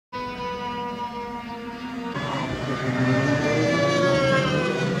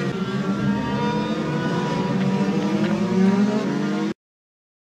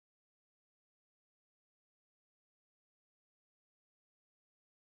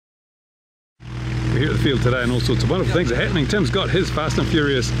We're here at the field today and all sorts of wonderful things are happening. Tim's got his Fast and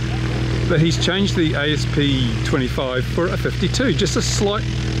Furious, but he's changed the ASP 25 for a 52, just a slight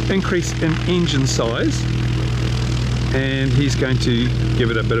increase in engine size, and he's going to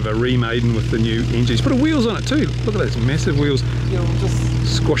give it a bit of a remaiden with the new engine. He's put wheels on it too. Look at those massive wheels,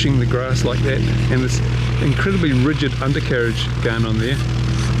 just squashing the grass like that, and this incredibly rigid undercarriage going on there.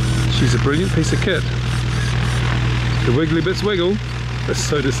 She's a brilliant piece of kit. The wiggly bits wiggle, but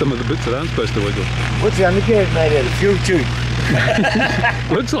so do some of the bits that aren't supposed to wiggle. What's the undercarriage made out of? Fuel tube?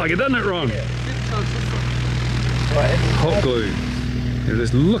 Looks like it, doesn't it, Ron? Hot glue. Yeah,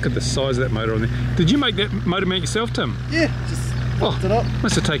 just look at the size of that motor on there. Did you make that motor mount yourself, Tim? Yeah, just popped it up.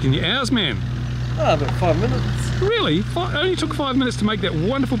 Must have taken you hours, man. Oh, about 5 minutes. Really? It only took 5 minutes to make that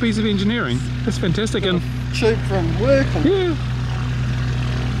wonderful piece of engineering. That's fantastic. And tube from work. And yeah.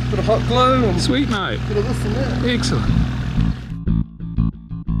 Bit of hot glue. And sweet, mate. Bit of this and that. Excellent.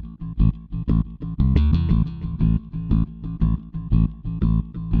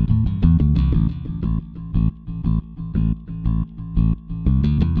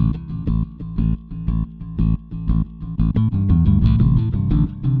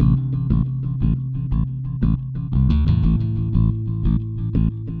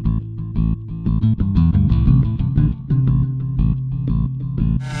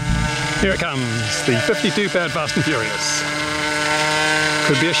 Here it comes, the 52 pound Fast and Furious.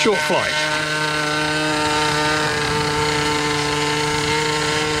 Could be a short flight.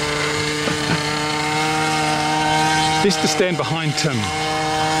 Best to stand behind Tim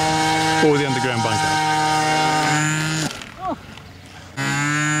or the underground bunker.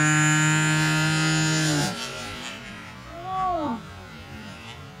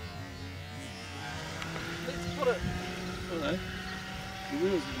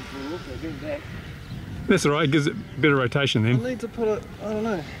 That's alright, gives it better rotation then. I need to put it, I don't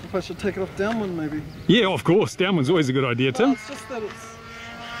know, if I should take it off downwind maybe. Yeah, of course, downwind's always a good idea, Tim. It's just that it's...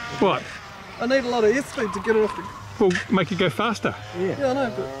 What? I need a lot of airspeed to get it off the... Well, make it go faster. Yeah, I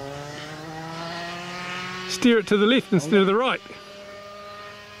know, but... Steer it to the left instead of the right.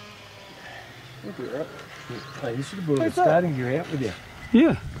 We'll do it. Oh, you should have brought the starting gear out with you.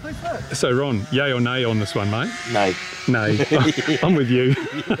 Yeah. Who's that? So Ron, yay or nay on this one, mate? Nay. Nay. I'm with you.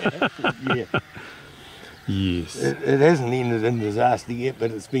 Yeah. Yes. It hasn't ended in disaster yet,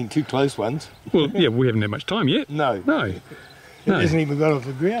 but it's been two close ones. Well, yeah, we haven't had much time yet. No. No. It hasn't even got off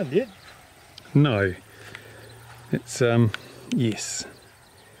the ground yet. No. It's, yes.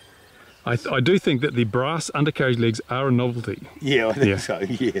 I do think that the brass undercarriage legs are a novelty. Yeah, I think so,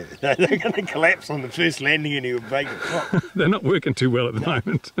 yeah. They're going to collapse on the first landing and he'll break a prop. They're not working too well at the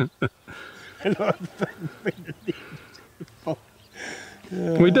moment.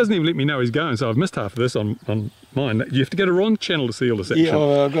 Well, he doesn't even let me know he's going, so I've missed half of this on mine. You have to go to Ron's channel to see all this action. Yeah,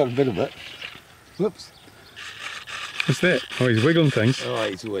 well, I've got a bit of it. Whoops. What's that? Oh, he's wiggling things. Oh,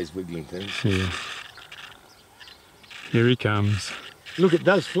 he's always wiggling things. Yeah. Here he comes. Look, it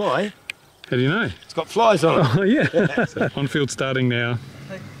does fly. How do you know? It's got flies on it. Oh, yeah. So, on field starting now.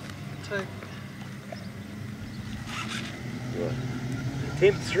 Take.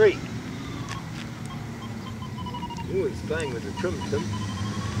 Temp 3. Oh, he's playing with the trim, Tim.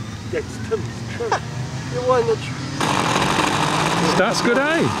 That's Tim's trim. You're one that... Starts good,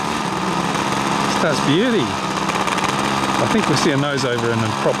 eh? Starts beauty. I think we'll see a nose over and a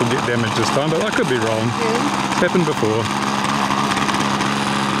prop will get damaged this time, but I could be wrong. Yeah. It's happened before.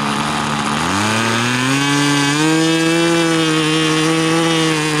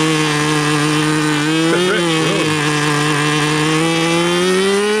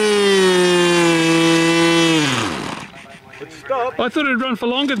 I thought it'd run for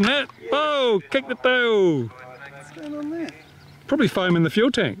longer than that. Yeah. Oh, kick the tail. What's going on there? Probably foam in the fuel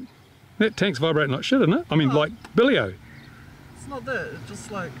tank. That tank's vibrating like shit, isn't it? I mean, like Billy-O. It's not that, it's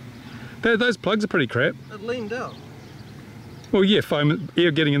just like... Those plugs are pretty crap. It leaned out. Well, yeah, foam, air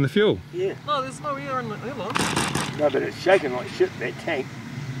getting in the fuel. Yeah. No, there's no air in the... Hello. No, but it's shaking like shit, that tank.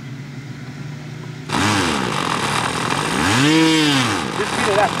 Just get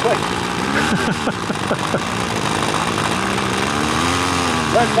it up quick.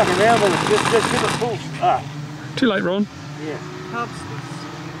 Don't fuck around with it, just get it full. Ah. Too late, Ron. Yeah. Carbs.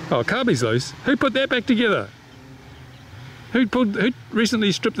 Oh, carby's loose. Who put that back together? Who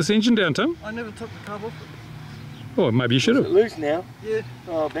recently stripped this engine down, Tim? I never took the carb off it. Oh, maybe you should have. Is it loose now? Yeah.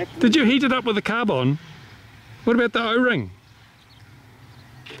 Oh, back to Did you heat it up with the carb on? What about the O-ring?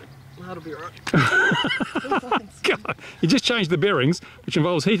 No, that'll be right. God, he just changed the bearings, which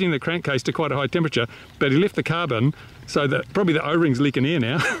involves heating the crankcase to quite a high temperature, but he left the carbon, so that probably the O-ring's leaking air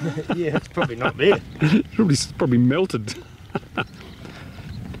now. Yeah, it's probably not there. probably melted.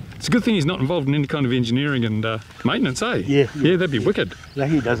 It's a good thing he's not involved in any kind of engineering and maintenance, eh? Yeah. Yeah, that'd be wicked.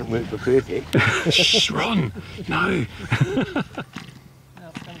 Lucky it doesn't work for perfect. Shh, Ron, no. Now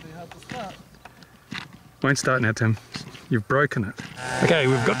it's going to be hard to start. Won't start now, Tim. You've broken it. Okay,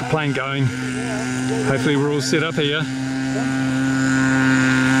 we've got the plane going. Hopefully we're all set up here.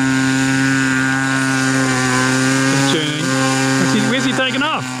 Just tuning. Where's he taking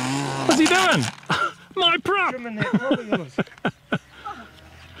off? What's he doing? My prop! Trimming that prop of yours.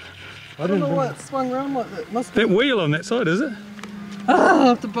 I don't know why it swung around like that. Must be. That wheel on that side, is it? I'll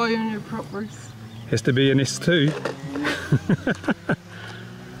have to buy you a new prop, Bruce. Has to be an S2.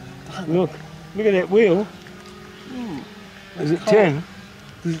 Look at that wheel. Does it turn?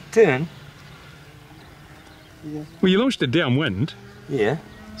 Does it turn? Yeah. Well, you launched it downwind, Yeah.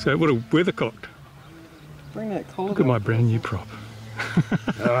 so it would have weathercocked. Bring that collar. Look at my brand new prop.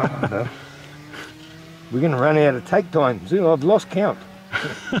 Oh, no. We're going to run out of take time. See, I've lost count.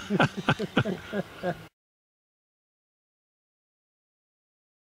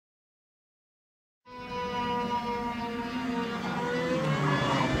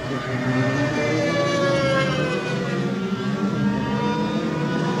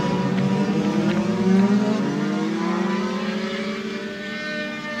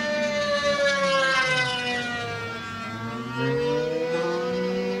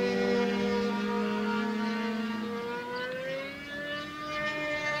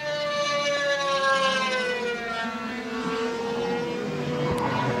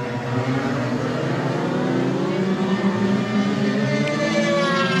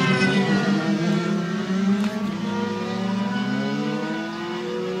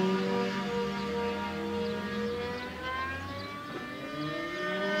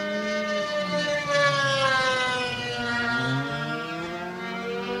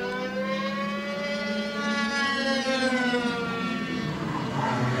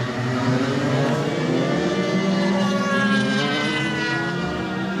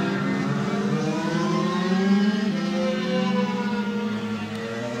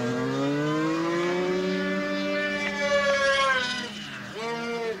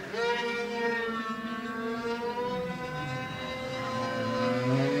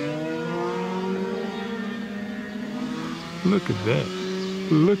 Look at that.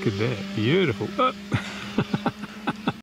 Look at that. Beautiful. Oh.